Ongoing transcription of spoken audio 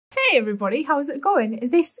Hey everybody, how's it going?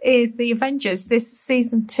 This is the Avengers. This is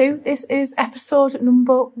season 2. This is episode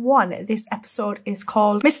number 1. This episode is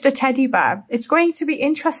called Mr. Teddy Bear. It's going to be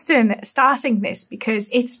interesting starting this because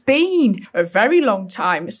it's been a very long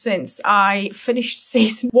time since I finished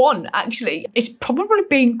season 1, actually. It's probably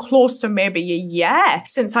been close to maybe a year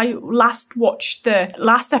since I last watched the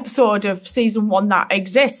last episode of season 1 that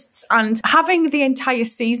exists. And having the entire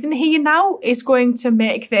season here now is going to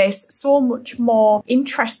make this so much more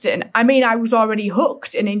interesting. I mean, I was already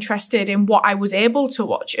hooked and interested in what I was able to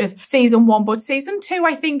watch of season 1, but season 2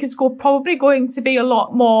 I think is probably going to be a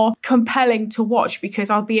lot more compelling to watch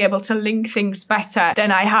because I'll be able to link things better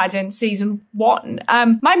than I had in season 1.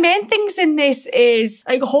 My main things in this is,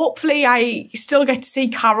 like, hopefully I still get to see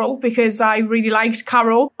Carol because I really liked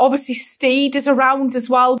Carol. Obviously Steed is around as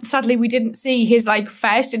well. Sadly we didn't see his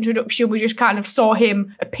first introduction, we just kind of saw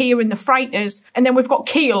him appear in the Frighteners, and then we've got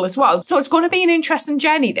Keel as well. So it's going to be an interesting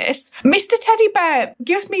journey, this. Mr. Teddy Bear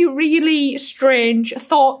gives me really strange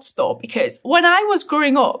thoughts though, because when I was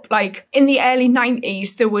growing up, in the early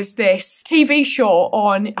 90s, there was this TV show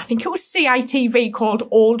on, I think it was CITV, called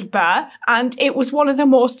Old Bear, and it was one of the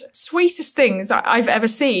most sweetest things that I've ever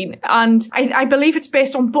seen. And I believe it's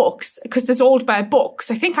based on books, because there's Old Bear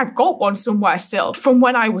books. I think I've got one somewhere still from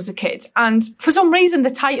when I was a kid. And for some reason, the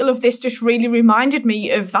title of this just really reminded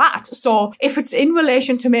me of that. So if it's in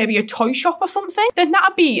relation to maybe a toy shop or something, then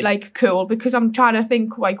that'd be cool, because I'm trying to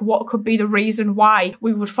think what could be the reason why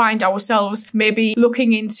we would find ourselves maybe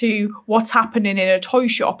looking into what's happening in a toy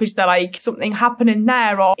shop. Is there something happening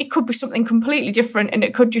there, or it could be something completely different, and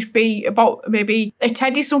it could just be about maybe a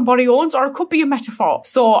teddy somebody owns, or it could be a metaphor.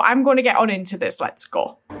 So I'm going to get on into this. Let's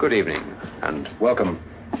go. Good evening and welcome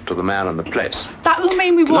to the man and the place. That will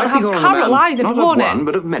mean we won't have Carol either, not won't of it? one,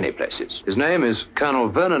 but of many places. His name is Colonel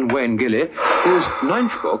Vernon Wayne Gilly, whose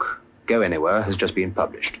 9th book, Go Anywhere, has just been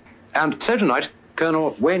published. And so tonight,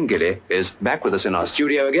 Colonel Wayne Gilly is back with us in our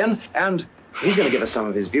studio again, and he's going to give us some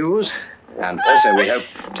of his views, and also, we hope,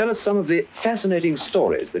 tell us some of the fascinating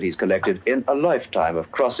stories that he's collected in a lifetime of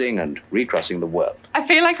crossing and recrossing the world. I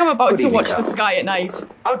feel like I'm about to watch the sky at night.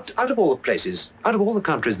 Out of all the places, out of all the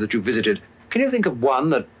countries that you've visited, can you think of one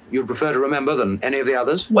that you'd prefer to remember than any of the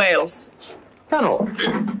others? Wales. Colonel.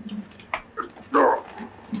 Oh,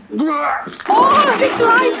 is this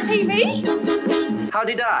live TV? How'd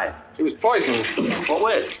he die? He was poisoned. What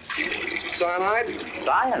with? Cyanide?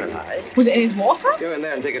 Cyanide? Was it in his water? Go in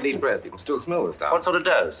there and take a deep breath. You can still smell the stuff. What sort of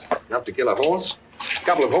dose? Enough to kill a horse. A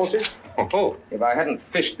couple of horses. Oh. If I hadn't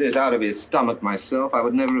fished this out of his stomach myself, I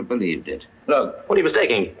would never have believed it. Look, well, he was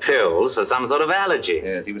taking pills for some sort of allergy.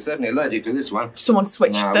 Yes, he was certainly allergic to this one. Someone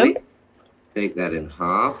switched now, them. Take that in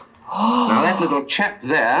half. Now, that little chap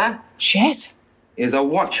there Shit. is a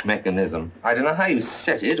watch mechanism. I don't know how you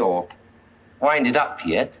set it or wind it up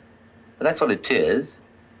yet, but that's what it is.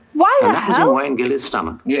 Why the And that was in hell? Wayne Gilly's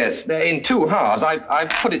stomach. Yes, they're in 2 halves. I've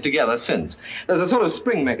put it together since. There's a sort of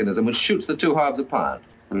spring mechanism which shoots the 2 halves apart.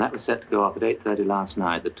 And that was set to go off at 8:30 last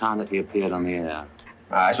night, the time that he appeared on the air.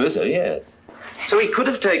 I suppose so, yes. So he could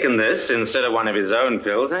have taken this instead of one of his own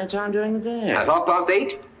pills any time during the day. At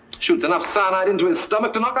 8:30, shoots enough cyanide into his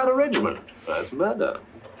stomach to knock out a regiment. That's murder.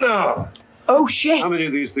 Now, Oh shit. how many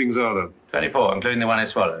of these things are there? 24, including the one he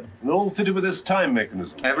swallowed. And all fitted with this time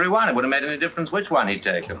mechanism. Every one. It wouldn't have made any difference which one he'd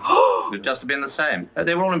taken. It would just have been the same.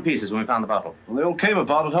 They were all in pieces when we found the bottle. Well, they all came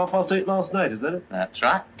apart at 8:30 last night, is that it? That's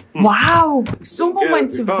right. Wow. Someone Yeah,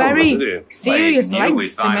 went we to found one, very didn't he? serious Well, he knew we'd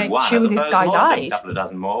lengths to find make one. sure I this suppose guy more, died. A couple of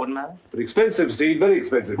dozen more, wouldn't matter. But expensive, Steve, very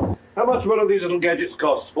expensive. How much one of these little gadgets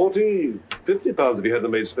cost? 40, 50 pounds if you had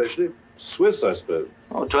them made specially. Swiss, I suppose.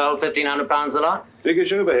 Oh, 1,200, 1,500 pounds a lot?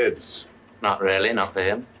 Biggish overheads. Not really, not for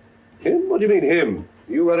him. Him? What do you mean, him?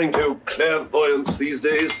 Are you running to clairvoyance these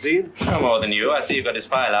days, Steve? No more than you. I see you've got his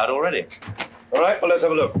file out already. All right, well, let's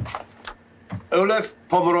have a look. Olaf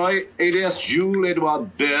Pomeroy, alias Jules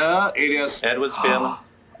Edward Bear, alias... Edward Spearman.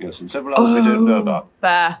 Yes, and several others we don't know about.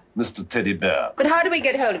 Bear. Mr. Teddy Bear. But how do we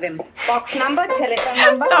get hold of him? Box number, telephone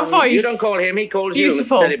number? That voice. You don't call him, he calls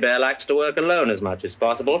Beautiful. you. Teddy Bear likes to work alone as much as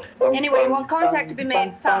possible. Anyway, you want contact to be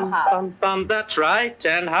made somehow. That's right,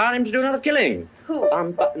 and hire him to do another killing. Who?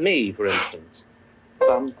 Me, for instance.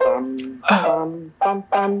 Are you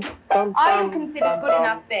considered good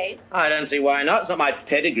enough bait? I don't see why not. It's not my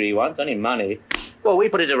pedigree he wants, only money. Well, we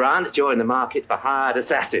put it around that you're in the market for hired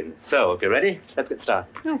assassins. So, if you're ready, let's get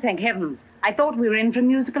started. Oh, thank heavens. I thought we were in for a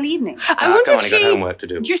musical evening. I wonder come on, if you got homework to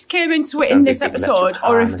she do. just came into it Don't in this think we've let episode, you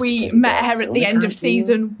or harm if Mr. we Teddy met Bear. her at So the we end of can't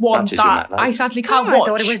season 1 much as you that might like. I sadly can't I watch.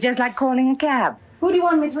 thought it was just like calling a cab. Who do you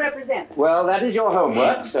want me to represent? Well, that is your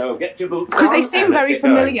homework, so get your boots Because they on seem and let's very get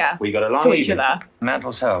going. familiar We got a long to each evening. other.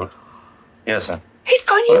 Mantle's held. Yes, sir. He's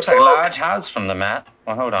got a new Looks like a dog. large house from the map.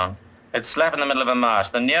 Well, hold on. It's slap in the middle of a marsh.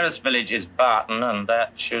 The nearest village is Barton, and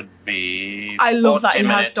that should be I love that 40 he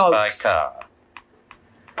has minutes by dogs. car.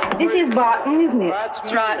 This is Barton, isn't it?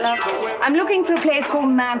 That's right, love. I'm looking for a place called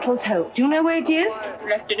Mantle's Hope. Do you know where it is?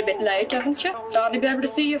 Left it a bit late, haven't you? Hardly be able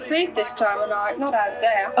to see your feet this time of night, not out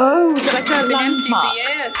there. Oh, is it like a Been empty for landmark?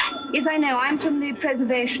 years. Yes, I know. I'm from the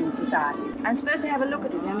Preservation Society. I'm supposed to have a look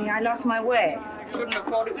at it, only I lost my way. Shouldn't have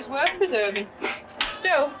thought it was worth preserving.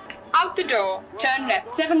 Still, out the door, turn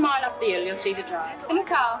left, 7 mile up the hill, you'll see the drive. In the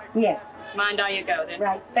car. Yes. Mind how you go then.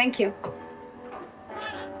 Right. Thank you.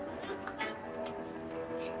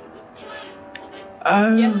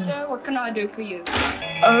 Oh. Yes, sir, what can I do for you?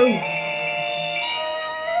 Oh.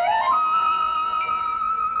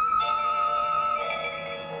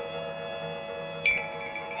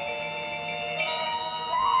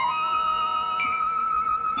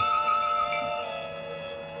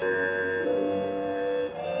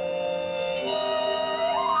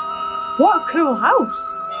 What a cool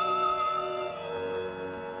house.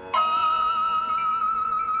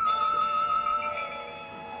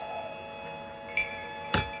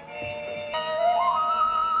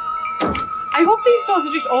 I hope these doors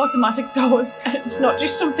are just automatic doors and it's not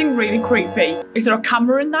just something really creepy. Is there a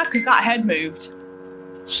camera in that? Because that head moved.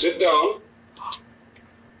 Sit down.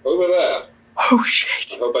 Over there. Oh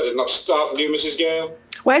shit. I hope I did not startle you, Mrs. Gale.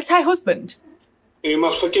 Where's her husband? You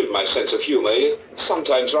must forgive my sense of humour. It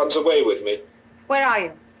sometimes runs away with me. Where are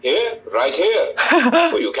you? Here, right here.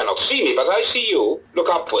 Well, you cannot see me, but I see you. Look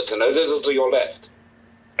upwards and a little to your left.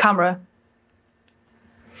 Camera.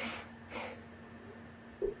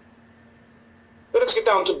 Let's get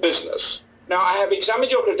down to business. Now, I have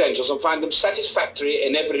examined your credentials and find them satisfactory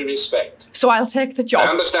in every respect. So I'll take the I job.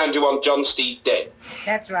 understand you want John Steed dead.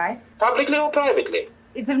 That's right. Publicly or privately?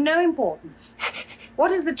 It's of no importance.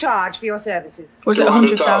 What is the charge for your services? Was it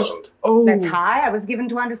 100,000? 200,000. Oh. That's high. I was given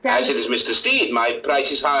to understand. As it is Mr. Steed, my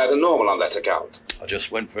price is higher than normal on that account. I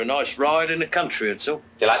just went for a nice ride in the country, and so. Do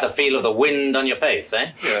you like the feel of the wind on your face,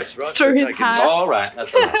 eh? Yes, right. Through his Take it. hair. All right,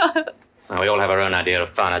 that's enough. Now, we all have our own idea of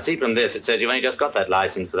fun. I see from this, it says you've only just got that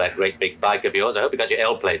license for that great big bike of yours. I hope you got your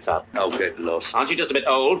L plates up. I'll get lost. Aren't you just a bit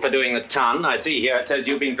old for doing the ton? I see here it says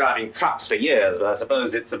you've been driving trucks for years, but I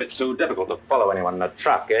suppose it's a bit too difficult to follow anyone in a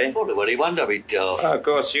truck, eh? What do you wonder, me daft? Of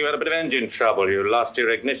course, you had a bit of engine trouble. You lost your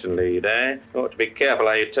ignition lead, eh? Ought to be careful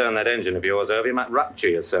how you turn that engine of yours over. You might rupture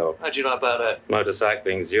yourself. How do you know about that?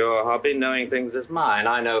 Motorcycling's your hobby. Knowing things is mine.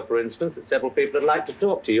 I know, for instance, that several people would like to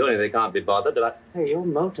talk to you, only they can't be bothered. They're like, hey, you're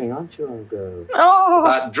motoring, aren't you, old girl? Oh.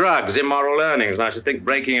 About drugs, immoral earnings, and I should think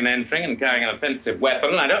breaking and entering and carrying an offensive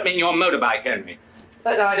weapon. I don't mean your motorbike, Henry.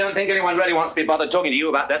 But I don't think anyone really wants to be bothered talking to you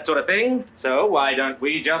about that sort of thing. So why don't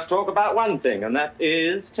we just talk about one thing, and that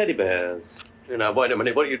is teddy bears. You know, wait a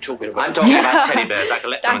minute. What are you talking about? I'm talking about teddy bears. I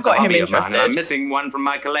collect them. That It's a got him hobby of mine, and interested. I'm missing one from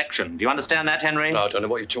my collection. Do you understand that, Henry? No, I don't know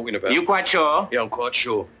what you're talking about. Are you quite sure? Yeah, I'm quite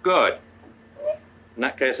sure. Good. In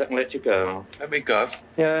that case, I can let you go. Let me go.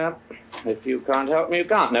 Yeah. If you can't help me, you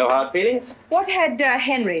can't. No hard feelings. What had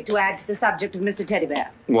Henry to add to the subject of Mr. Teddy Bear?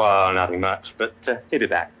 Well, nothing much, but he'll be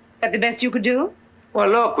back. That the best you could do? Well,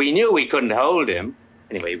 look, we knew we couldn't hold him.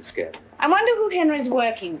 Anyway, he was scared. I wonder who Henry's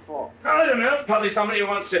working for. I don't know. Probably somebody who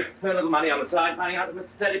wants to earn a little money on the side, finding out who Mr.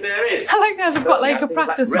 Teddy Bear is. I like how they've got like a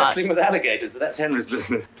practice mat. Wrestling with alligators, but that's Henry's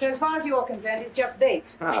business. So as far as you're concerned, it's just bait.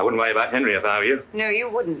 I wouldn't worry about Henry if I were you. No, you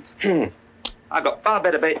wouldn't. I've got far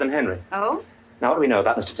better bait than Henry. Oh? Now, what do we know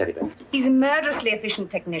about Mr. Teddy Bear? He's a murderously efficient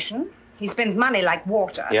technician. He spends money like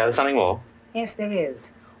water. Yeah, there's something more. Yes, there is.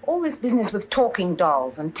 All this business with talking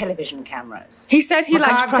dolls and television cameras. He said he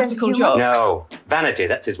likes Macabre sense of practical humour? jokes. No, vanity,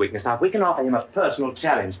 that's his weakness. Now, if we can offer him a personal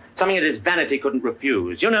challenge, something that his vanity couldn't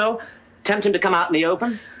refuse, you know, tempt him to come out in the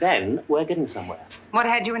open, then we're getting somewhere. What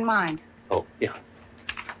had you in mind? Oh, yeah.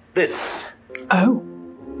 This. Oh.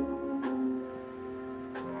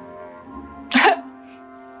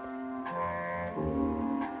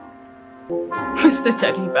 Mr.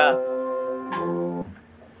 Teddy Bear.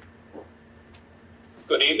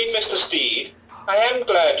 Good evening, Mr. Steed. I am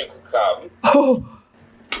glad you could come. Oh.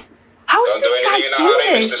 How does Don't do this anything in a guy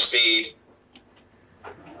hurry, do Mr. this? Steed.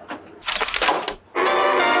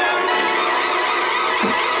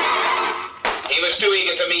 He was too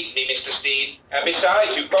eager to meet me, Mr. Steed. And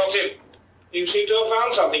besides, you caught him. You seem to have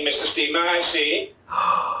found something, Mr. Steed. May I see?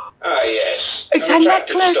 Ah, yes. It's An a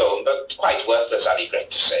attractive necklace. stone, but quite worthless, I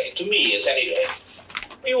regret to say. To me, at any rate.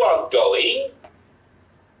 You are going?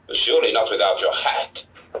 Surely not without your hat.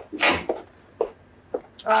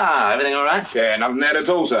 Ah, everything all right? Yeah, nothing there at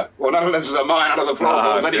all, sir. Well, none unless it's a mine under the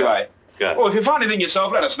floorboards, good. anyway. Good. Well, if you find anything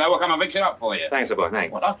yourself, let us know. We'll come and fix it up for you. Thanks, boy,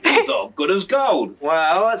 thanks. Well, I feel dog good as gold.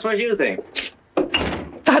 Well, that's what you think.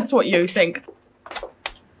 That's what you think.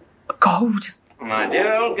 Gold. My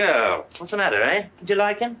dear old girl. What's the matter, eh? Did you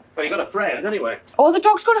like him? Well, you got a friend, anyway. Oh, the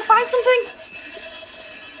dog's going to find something?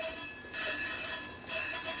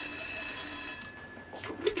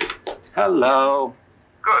 Hello.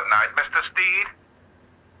 Good night, Mr. Steed.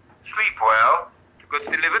 Sleep well. Goods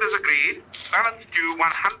delivered as agreed. Balance due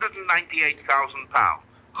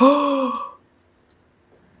 £198,000.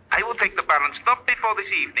 I will take the balance not before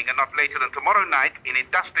this evening and not later than tomorrow night in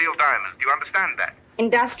industrial diamonds. Do you understand that?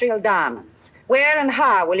 Industrial diamonds. Where and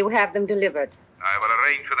how will you have them delivered? I will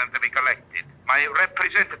arrange for them to be collected. My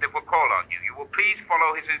representative will call on you. You will please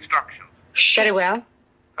follow his instructions. Shit. Very well.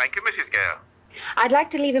 Thank you, Mrs. Gale. I'd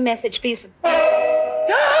like to leave a message, please.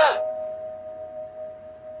 Why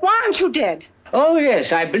aren't you dead? Oh,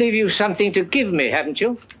 yes, I believe you've something to give me, haven't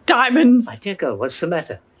you? Diamonds. My dear girl, what's the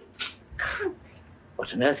matter?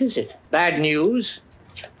 What on earth is it? Bad news?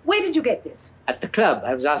 Where did you get this? At the club.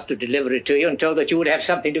 I was asked to deliver it to you and told that you would have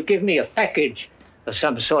something to give me, a package of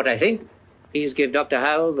some sort, I think. Please give Dr.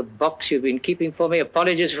 Howell the box you've been keeping for me.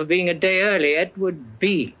 Apologies for being a day early. Edward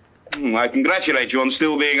B. I congratulate you on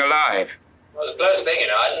still being alive. It was a close thing, you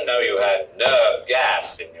know. I didn't know you had nerve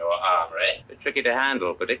gas in your armory. It's tricky to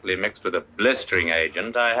handle, particularly mixed with a blistering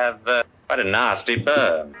agent. I have quite a nasty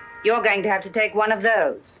burn. You're going to have to take one of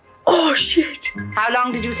those. Oh, shit. How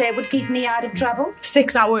long did you say it would keep me out of trouble?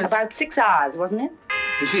 6 hours. About 6 hours, wasn't it?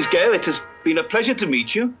 Mrs. Gale, it has been a pleasure to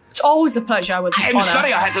meet you. It's always a pleasure with I'm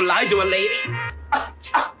sorry I had to lie to a lady.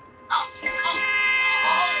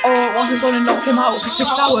 Oh, it wasn't going to knock him out for 6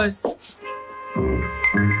 hours.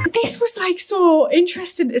 This was like so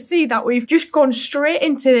interesting to see that we've just gone straight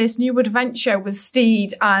into this new adventure with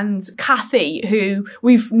Steed and Kathy, who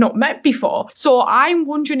we've not met before. So I'm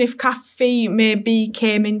wondering if Kathy maybe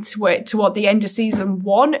came into it toward the end of season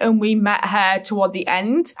 1 and we met her toward the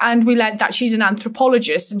end and we learned that she's an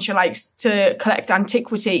anthropologist and she likes to collect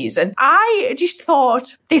antiquities. And I just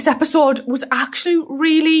thought this episode was actually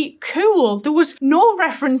really cool. There was no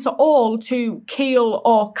reference at all to Keel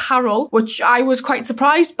or Carol, which I was quite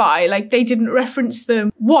surprised by. Like, they didn't reference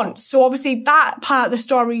them once. So obviously that part of the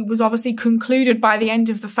story was obviously concluded by the end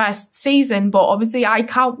of the first season, but obviously I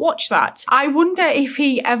can't watch that. I wonder if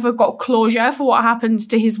he ever got closure for what happened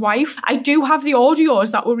to his wife. I do have the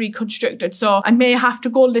audios that were reconstructed, so I may have to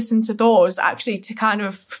go listen to those actually to kind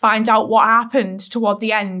of find out what happened toward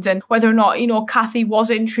the end and whether or not, you know, Kathy was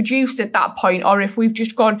introduced at that point or if we've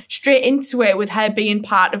just gone straight into it with her being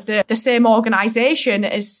part of the same organisation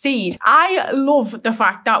as Seed. I love the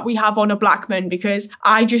fact that we have Honor Blackman because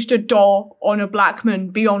I just adore Honor Blackman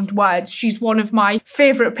beyond words. She's one of my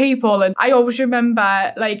favourite people and I always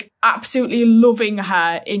remember like absolutely loving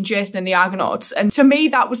her in Jason and the Argonauts, and to me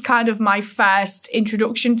that was kind of my first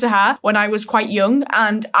introduction to her when I was quite young,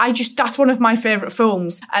 and that's one of my favourite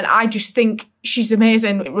films and I just think she's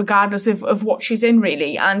amazing regardless of what she's in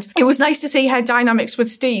really. And it was nice to see her dynamics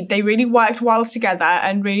with Steed. They really worked well together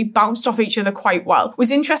and really bounced off each other quite well. It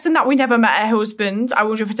was interesting that we never met her husband. I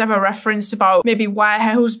wonder if it's ever referenced about maybe where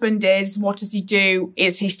her husband is, what does he do,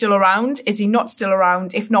 is he still around, is he not still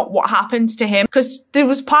around, if not what happened to him, because there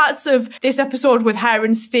was parts of this episode with her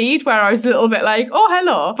and Steed where I was a little bit like, oh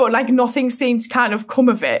hello, but like nothing seemed to kind of come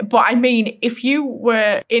of it. But I mean, if you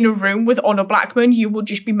were in a room with Honor Blackman, you would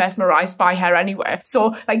just be mesmerised by her anywhere.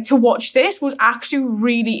 So like to watch this was actually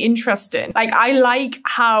really interesting. Like I like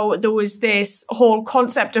how there was this whole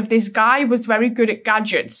concept of this guy was very good at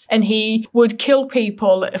gadgets and he would kill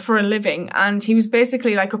people for a living and he was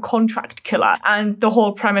basically like a contract killer, and the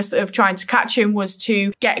whole premise of trying to catch him was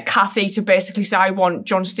to get Kathy to basically say I want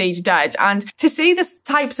John Steed dead. And to see the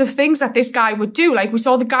types of things that this guy would do, like we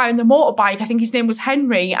saw the guy on the motorbike, I think his name was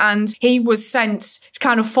Henry, and he was sent to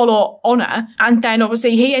kind of follow Honor, and then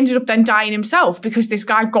obviously he ended up then dying himself because this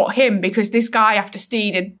guy got him, because this guy after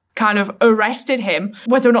Steed had kind of arrested him.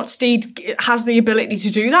 Whether or not Steed has the ability to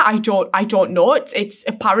do that, I don't know. It's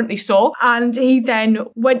apparently so. And he then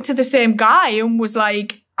went to the same guy and was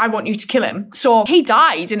like, I want you to kill him. So he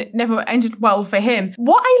died and it never ended well for him.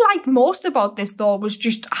 What I liked most about this though was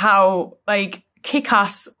just how like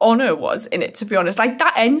kick-ass Honor was in it, to be honest. Like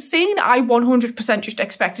that end scene, I 100% just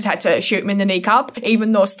expected her to shoot him in the kneecap,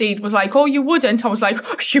 even though Steed was like, oh, you wouldn't. I was like,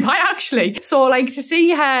 oh, she might actually. So like to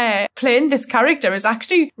see her playing this character is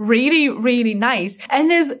actually really, really nice. And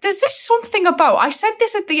there's just something about, I said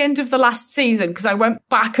this at the end of the last season because I went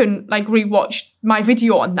back and like rewatched my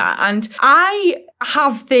video on that, and I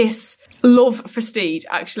have this love for Steed,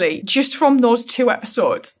 actually, just from those 2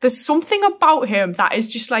 episodes. There's something about him that is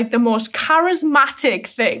just like the most charismatic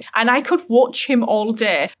thing, and I could watch him all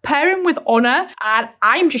day. Pair him with Honor, and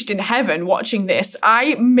I'm just in heaven watching this.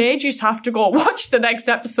 I may just have to go watch the next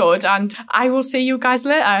episode, and I will see you guys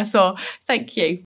later. So thank you.